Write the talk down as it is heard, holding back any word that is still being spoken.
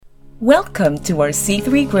Welcome to our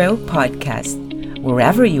C3 Grow podcast.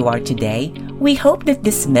 Wherever you are today, we hope that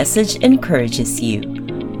this message encourages you.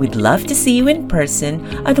 We'd love to see you in person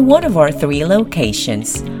at one of our 3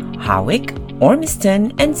 locations, Hawick,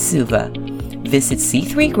 Ormiston, and Suva. Visit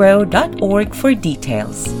c3grow.org for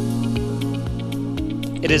details.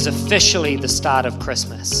 It is officially the start of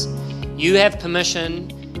Christmas. You have permission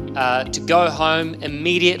to go home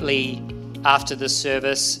immediately after the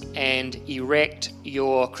service and erect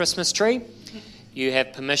your Christmas tree. You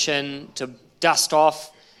have permission to dust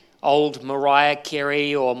off old Mariah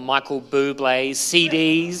Carey or Michael Bublé's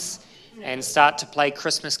CDs and start to play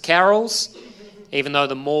Christmas carols, even though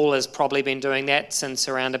the mall has probably been doing that since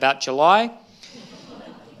around about July.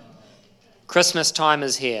 Christmas time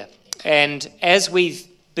is here. And as we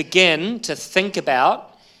begin to think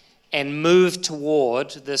about and move toward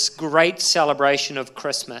this great celebration of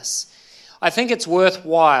Christmas, I think it's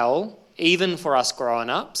worthwhile, even for us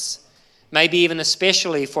grown-ups, maybe even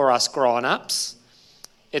especially for us grown-ups,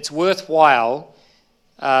 it's worthwhile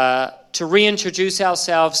to reintroduce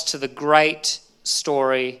ourselves to the great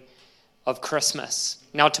story of Christmas.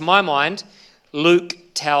 Now, to my mind, Luke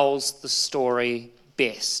tells the story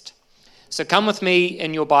best. So come with me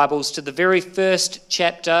in your Bibles to the very first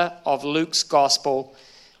chapter of Luke's Gospel,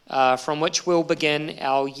 from which we'll begin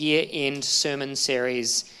our year-end sermon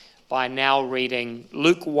series by now reading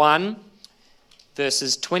Luke 1,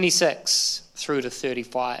 verses 26 through to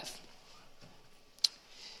 35.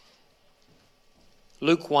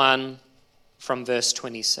 Luke 1 from verse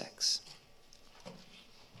 26.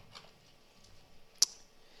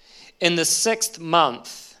 In the 6th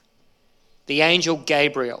month, the angel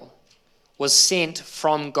Gabriel was sent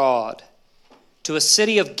from God to a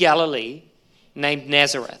city of Galilee named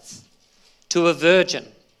Nazareth, to a virgin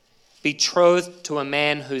betrothed to a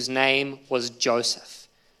man whose name was Joseph,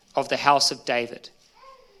 of the house of David.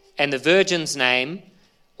 And the virgin's name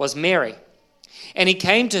was Mary. And he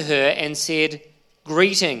came to her and said,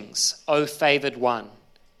 "Greetings, O favored one,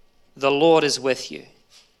 the Lord is with you."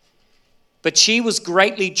 But she was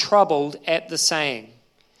greatly troubled at the saying,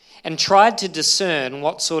 and tried to discern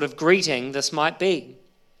what sort of greeting this might be.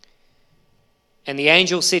 And the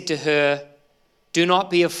angel said to her, "Do not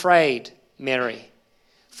be afraid, Mary,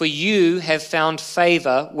 for you have found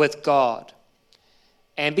favor with God.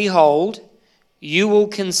 And behold, you will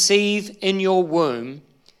conceive in your womb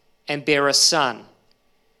and bear a son,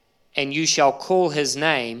 and you shall call his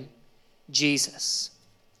name Jesus.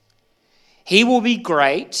 He will be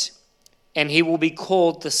great, and he will be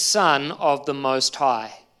called the Son of the Most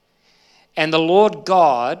High. And the Lord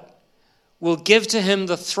God will give to him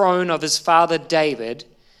the throne of his father David,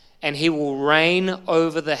 and he will reign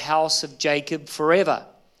over the house of Jacob forever,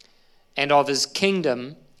 and of his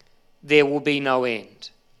kingdom there will be no end."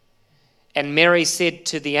 And Mary said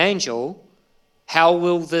to the angel, "How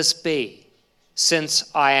will this be, since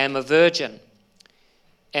I am a virgin?"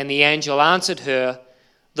 And the angel answered her,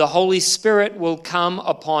 "The Holy Spirit will come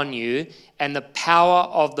upon you, and the power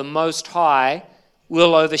of the Most High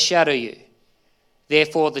will overshadow you.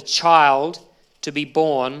 Therefore the child to be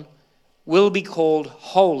born will be called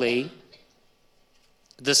Holy,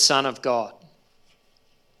 the Son of God."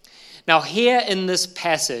 Now here in this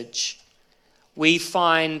passage, we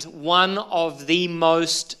find one of the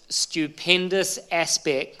most stupendous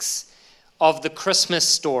aspects of the Christmas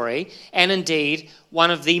story, and indeed one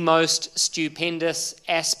of the most stupendous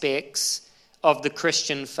aspects of the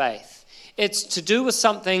Christian faith. It's to do with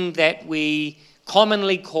something that we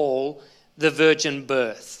commonly call the virgin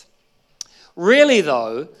birth. Really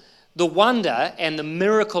though, the wonder and the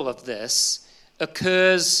miracle of this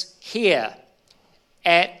occurs here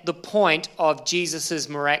at the point of Jesus'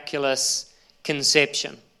 miraculous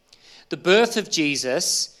conception. The birth of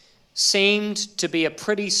Jesus seemed to be a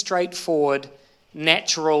pretty straightforward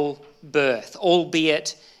natural birth,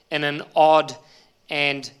 albeit in an odd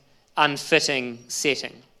and unfitting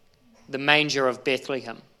setting, the manger of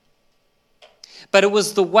Bethlehem. But it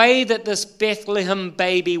was the way that this Bethlehem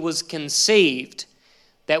baby was conceived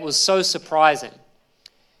that was so surprising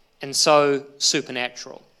and so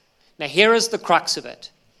supernatural. Now here is the crux of it.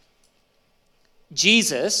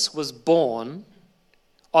 Jesus was born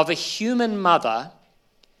of a human mother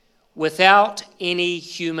without any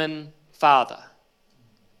human father.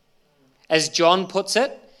 As John puts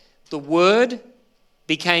it, the Word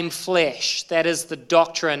became flesh. That is the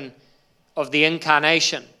doctrine of the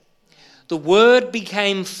incarnation. The Word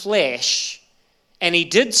became flesh, and he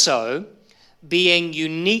did so being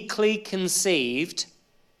uniquely conceived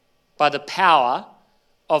by the power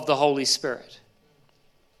of the Holy Spirit.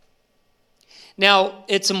 Now,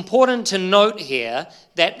 it's important to note here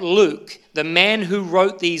that Luke, the man who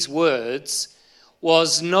wrote these words,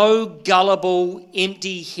 was no gullible,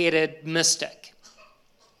 empty-headed mystic.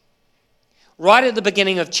 Right at the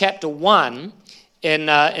beginning of chapter 1,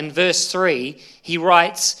 in verse 3, he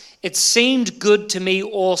writes, "It seemed good to me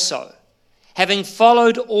also, having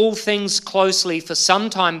followed all things closely for some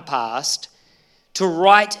time past, to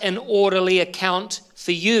write an orderly account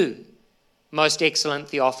for you, most excellent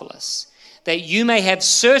Theophilus, that you may have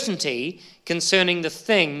certainty concerning the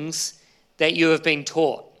things that you have been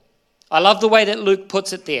taught." I love the way that Luke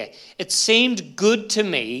puts it there. It seemed good to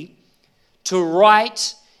me to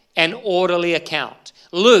write an orderly account.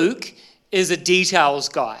 Luke is a details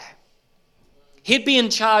guy. He'd be in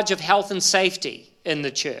charge of health and safety in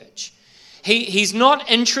the church. He's not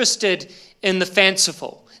interested in the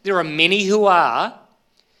fanciful. There are many who are,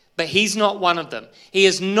 but he's not one of them. He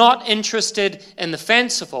is not interested in the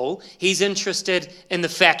fanciful. He's interested in the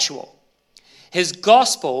factual. His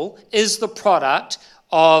gospel is the product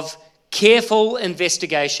of careful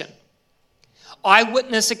investigation.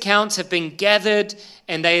 Eyewitness accounts have been gathered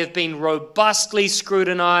and they have been robustly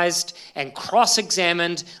scrutinized and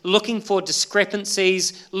cross-examined, looking for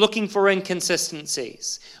discrepancies, looking for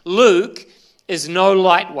inconsistencies. Luke is no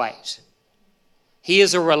lightweight. He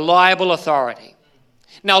is a reliable authority.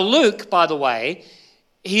 Now, Luke, by the way,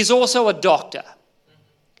 he's also a doctor.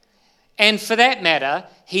 And for that matter,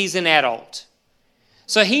 he's an adult.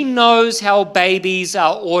 So he knows how babies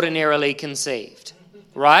are ordinarily conceived,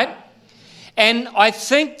 right? And I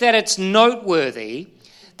think that it's noteworthy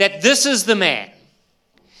that this is the man.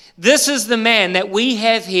 This is the man that we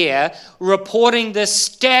have here reporting this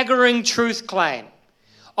staggering truth claim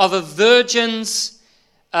of a virgin's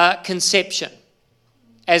conception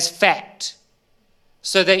as fact,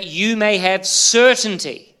 so that you may have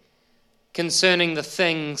certainty concerning the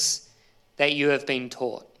things that you have been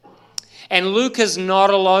taught. And Luke is not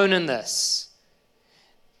alone in this.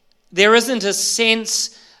 There isn't a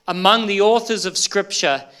sense among the authors of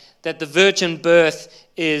Scripture that the virgin birth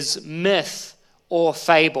is myth or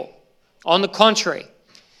fable. On the contrary,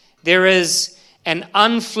 there is an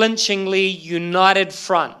unflinchingly united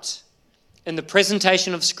front in the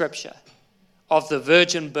presentation of Scripture of the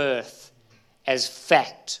virgin birth as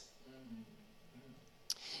fact.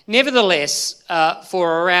 Nevertheless,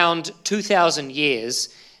 for around 2,000 years,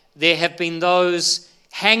 there have been those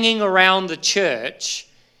hanging around the church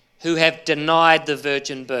who have denied the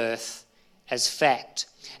virgin birth as fact.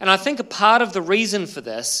 And I think a part of the reason for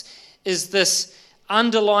this is this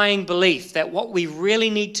underlying belief that what we really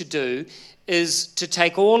need to do is to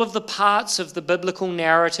take all of the parts of the biblical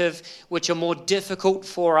narrative which are more difficult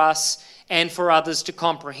for us and for others to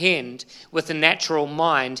comprehend with the natural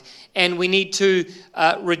mind, and we need to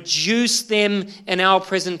reduce them in our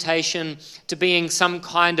presentation to being some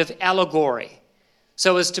kind of allegory,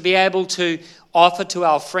 so as to be able to offer to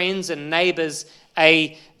our friends and neighbours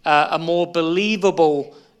a more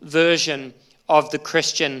believable version of the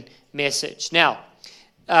Christian message. Now,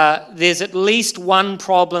 there's at least one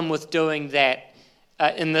problem with doing that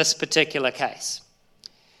in this particular case.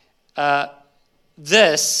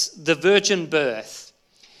 The virgin birth,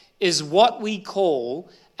 is what we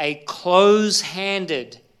call a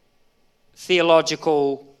close-handed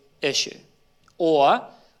theological issue or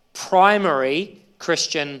primary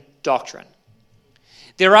Christian doctrine.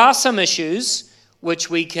 There are some issues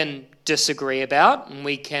which we can disagree about and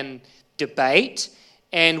we can debate,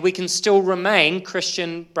 and we can still remain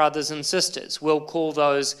Christian brothers and sisters. We'll call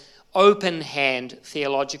those open-hand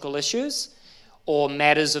theological issues or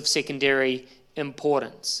matters of secondary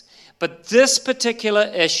importance. But this particular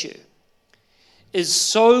issue is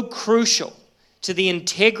so crucial to the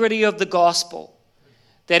integrity of the gospel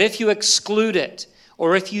that if you exclude it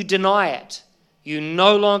or if you deny it, you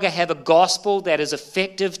no longer have a gospel that is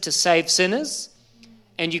effective to save sinners,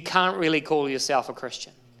 and you can't really call yourself a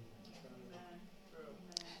Christian.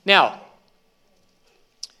 Now,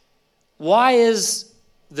 why is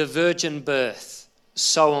the virgin birth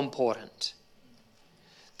so important?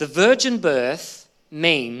 The virgin birth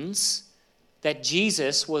means that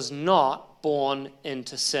Jesus was not born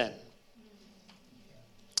into sin.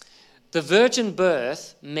 The virgin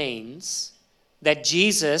birth means that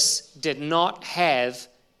Jesus did not have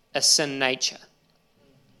a sin nature.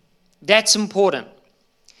 That's important.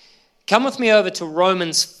 Come with me over to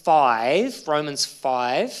Romans 5,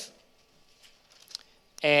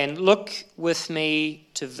 and look with me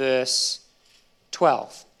to verse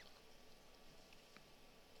 12.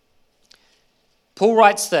 Paul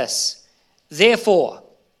writes this: "Therefore,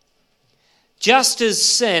 just as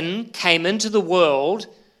sin came into the world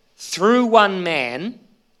through one man,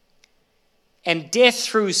 and death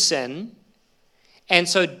through sin, and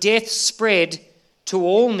so death spread to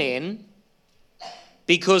all men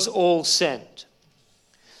because all sinned.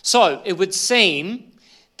 So it would seem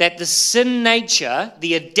that the sin nature,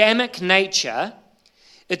 the Adamic nature,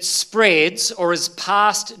 it spreads or is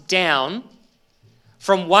passed down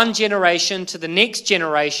from one generation to the next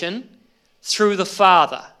generation through the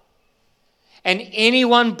father. And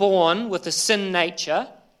anyone born with a sin nature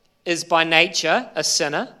is by nature a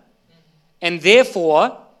sinner, and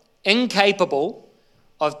therefore incapable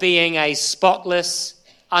of being a spotless,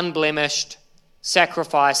 unblemished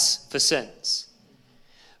sacrifice for sins.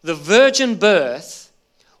 The virgin birth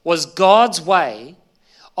was God's way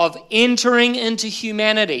of entering into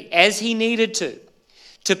humanity as he needed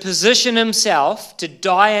to position himself to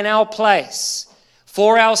die in our place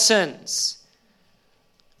for our sins,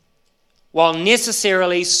 while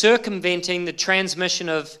necessarily circumventing the transmission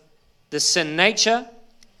of the sin nature,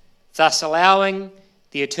 thus allowing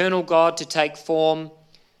the eternal God to take form,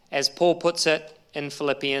 as Paul puts it in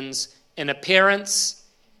Philippians, in appearance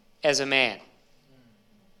as a man.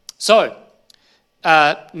 So,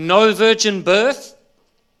 no virgin birth.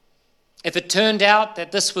 If it turned out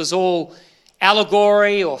that this was all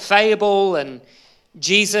allegory or fable and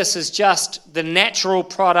Jesus is just the natural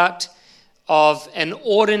product of an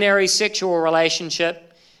ordinary sexual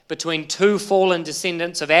relationship between two fallen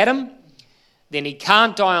descendants of Adam, then he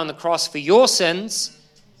can't die on the cross for your sins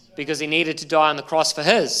because he needed to die on the cross for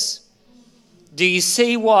his. Do you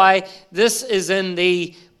see why this is in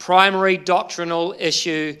the primary doctrinal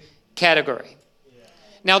issue category?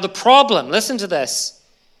 Now the problem, listen to this,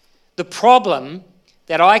 the problem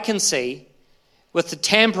that I can see with the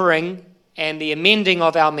tampering and the amending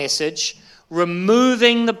of our message,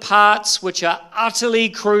 removing the parts which are utterly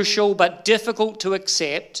crucial but difficult to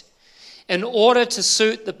accept in order to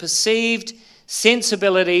suit the perceived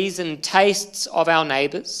sensibilities and tastes of our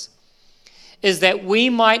neighbours, is that we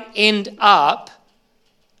might end up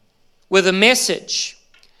with a message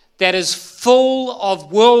that is full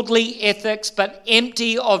of worldly ethics but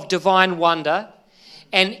empty of divine wonder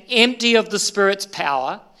and empty of the Spirit's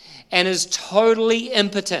power, and is totally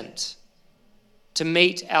impotent to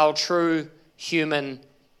meet our true human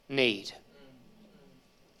need.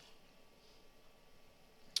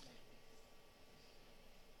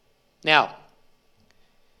 Now,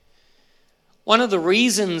 one of the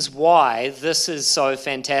reasons why this is so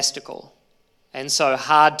fantastical and so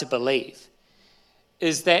hard to believe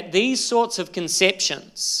is that these sorts of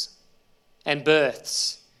conceptions and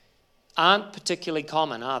births aren't particularly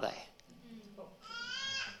common, are they?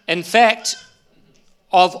 In fact,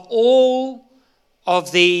 of all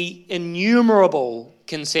of the innumerable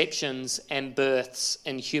conceptions and births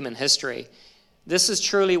in human history, this is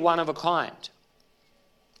truly one of a kind.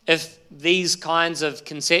 If these kinds of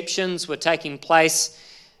conceptions were taking place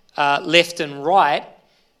left and right,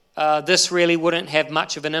 this really wouldn't have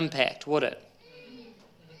much of an impact, would it?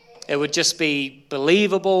 It would just be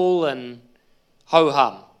believable and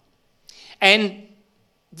ho-hum. And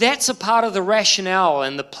that's a part of the rationale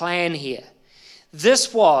and the plan here.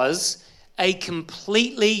 This was a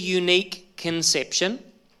completely unique conception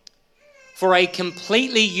for a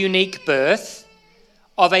completely unique birth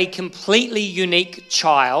of a completely unique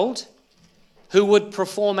child who would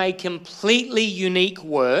perform a completely unique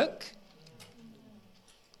work,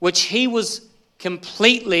 which he was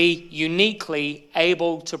completely, uniquely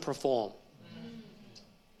able to perform.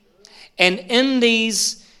 And in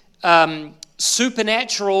these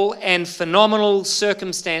supernatural and phenomenal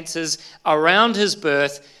circumstances around his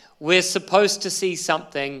birth, we're supposed to see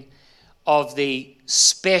something of the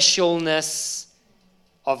specialness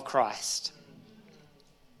of Christ.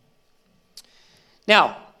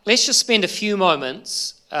 Now, let's just spend a few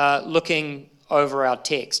moments looking over our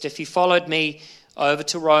text. If you followed me over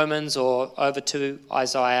to Romans or over to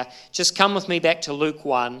Isaiah, just come with me back to Luke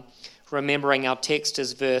 1, remembering our text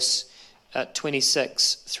is verse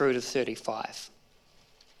 26 through to 35.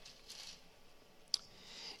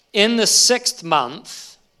 In the 6th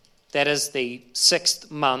month, that is the 6th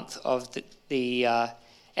month of the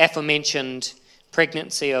aforementioned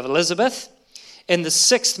pregnancy of Elizabeth, in the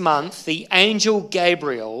 6th month, the angel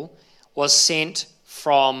Gabriel was sent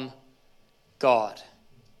from God.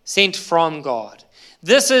 Sent from God.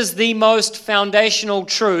 This is the most foundational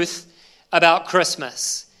truth about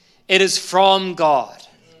Christmas. It is from God.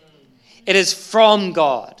 It is from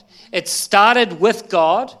God. It started with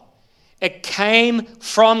God. It came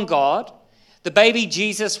from God. The baby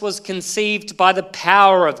Jesus was conceived by the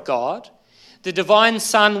power of God. The divine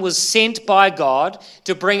Son was sent by God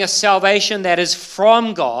to bring a salvation that is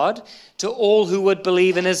from God to all who would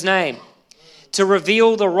believe in his name. to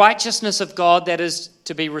reveal the righteousness of God that is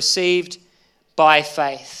to be received by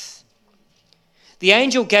faith. The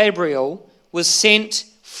angel Gabriel was sent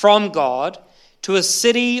from God to a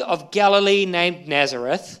city of Galilee named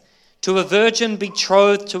Nazareth, to a virgin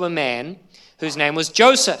betrothed to a man whose name was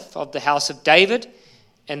Joseph of the house of David,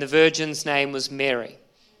 and the virgin's name was Mary.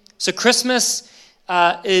 So Christmas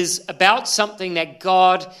is about something that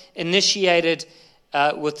God initiated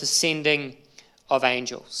with the sending of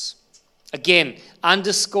angels. Again,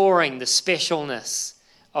 underscoring the specialness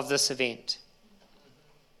of this event.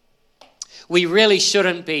 We really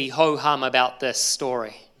shouldn't be ho-hum about this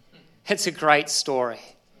story. It's a great story.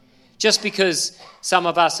 Just because some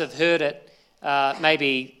of us have heard it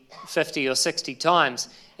maybe 50 or 60 times,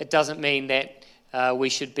 it doesn't mean that we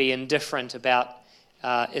should be indifferent about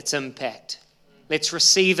its impact. Let's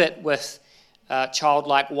receive it with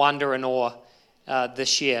childlike wonder and awe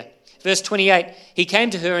this year. Verse 28, he came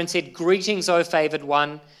to her and said, "Greetings, O favored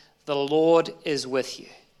one, the Lord is with you."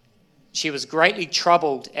 She was greatly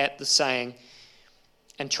troubled at the saying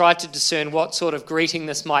and tried to discern what sort of greeting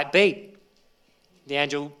this might be. The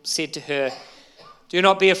angel said to her, "Do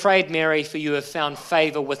not be afraid, Mary, for you have found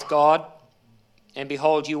favor with God. And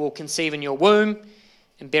behold, you will conceive in your womb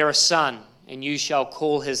and bear a son, and you shall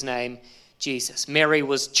call his name Jesus." Mary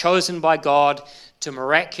was chosen by God to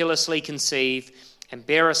miraculously conceive and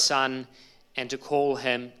bear a son and to call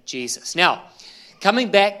him Jesus. Now, coming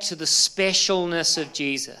back to the specialness of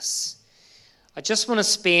Jesus, I just want to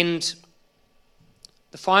spend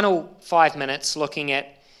the final 5 minutes looking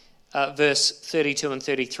at verse 32 and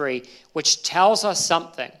 33, which tells us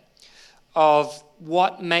something of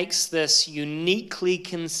what makes this uniquely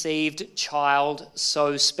conceived child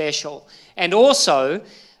so special, and also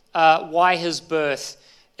why his birth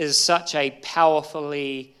is such a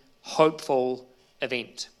powerfully hopeful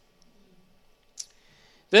event.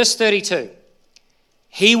 Verse 32,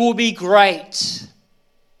 he will be great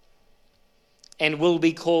and will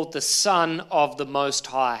be called the Son of the Most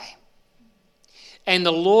High. And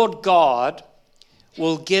the Lord God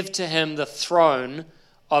will give to him the throne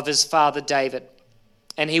of his father David,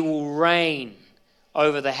 and he will reign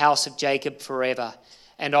over the house of Jacob forever,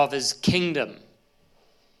 and of his kingdom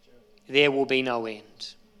there will be no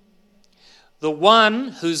end. The one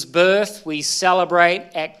whose birth we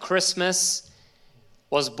celebrate at Christmas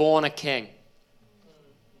was born a king.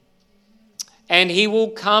 And he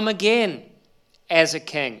will come again as a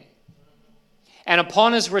king. And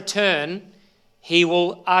upon his return, he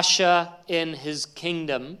will usher in his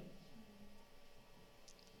kingdom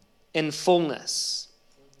in fullness.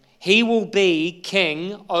 He will be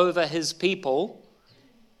king over his people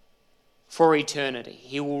for eternity.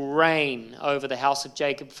 He will reign over the house of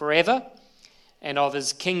Jacob forever, and of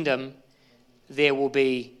his kingdom there will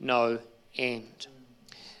be no end.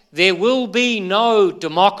 There will be no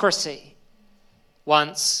democracy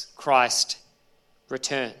once Christ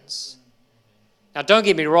returns. Now, don't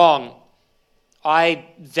get me wrong, I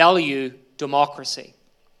value democracy.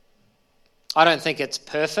 I don't think it's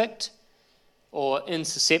perfect or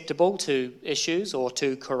insusceptible to issues or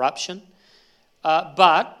to corruption.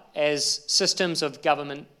 But as systems of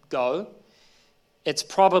government go, it's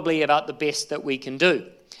probably about the best that we can do.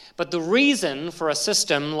 But the reason for a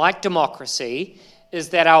system like democracy is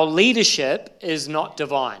that our leadership is not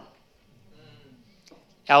divine.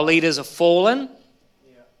 Our leaders are fallen,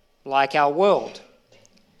 like our world.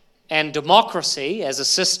 And democracy, as a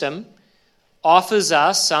system, offers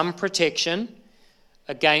us some protection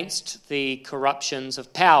against the corruptions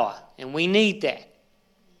of power, and we need that.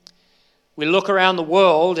 We look around the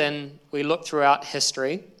world and we look throughout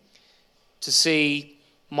history to see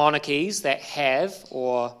monarchies that have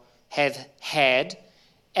or have had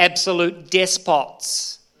absolute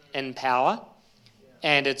despots in power,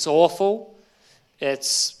 and it's awful,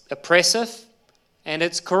 it's oppressive, and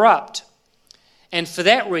it's corrupt. And for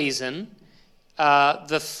that reason,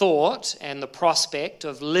 the thought and the prospect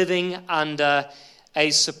of living under a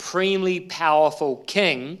supremely powerful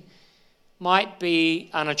king might be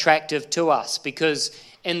unattractive to us, because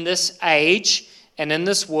in this age and in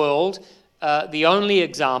this world, the only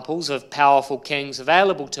examples of powerful kings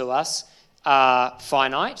available to us are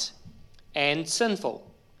finite and sinful,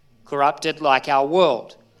 corrupted like our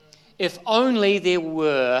world. If only there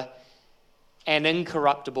were an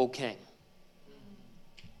incorruptible king.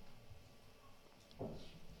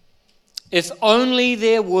 If only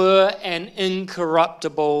there were an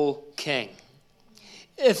incorruptible king.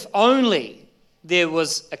 If only there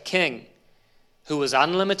was a king who was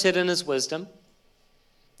unlimited in his wisdom,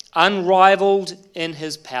 unrivaled in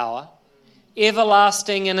his power,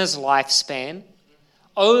 everlasting in his lifespan,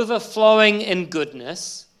 overflowing in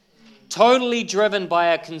goodness, totally driven by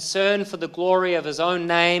a concern for the glory of his own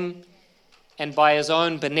name and by his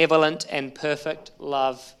own benevolent and perfect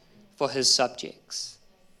love for his subjects.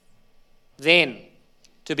 Then,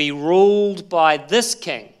 to be ruled by this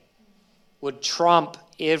king would trump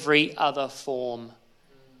every other form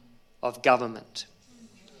of government.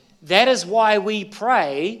 That is why we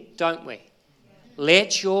pray, don't we?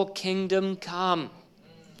 Let your kingdom come.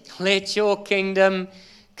 Let your kingdom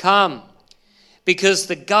come. Because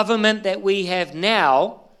the government that we have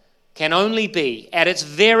now can only be, at its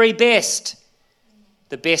very best,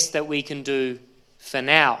 the best that we can do for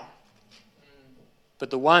now. But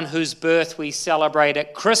the one whose birth we celebrate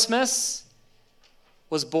at Christmas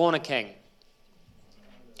was born a king.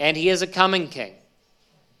 And he is a coming king.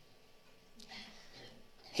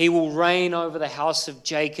 He will reign over the house of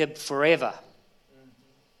Jacob forever.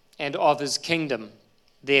 And of his kingdom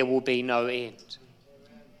there will be no end.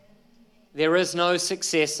 There is no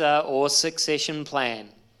successor or succession plan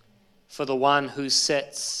for the one who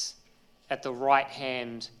sits at the right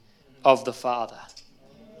hand of the Father.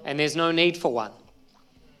 And there's no need for one.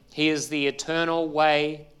 He is the eternal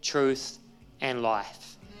way, truth, and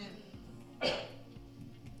life.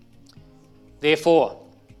 Therefore,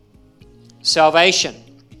 salvation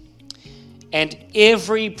and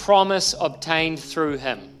every promise obtained through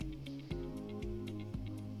him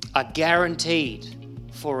are guaranteed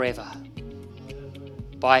forever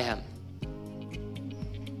by him.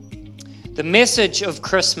 The message of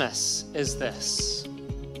Christmas is this: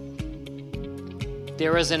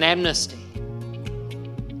 there is an amnesty.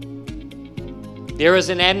 There is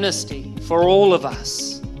an amnesty for all of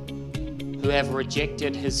us who have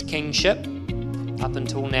rejected his kingship up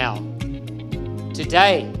until now.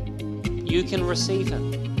 Today, you can receive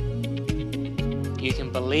him. You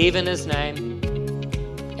can believe in his name,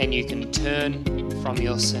 and you can turn from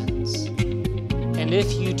your sins. And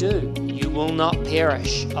if you do, you will not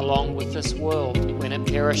perish along with this world when it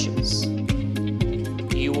perishes.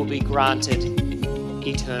 You will be granted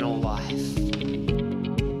eternal life.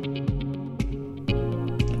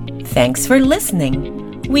 Thanks for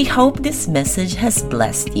listening. We hope this message has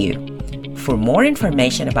blessed you. For more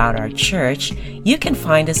information about our church, you can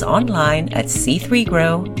find us online at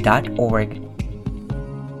c3grow.org.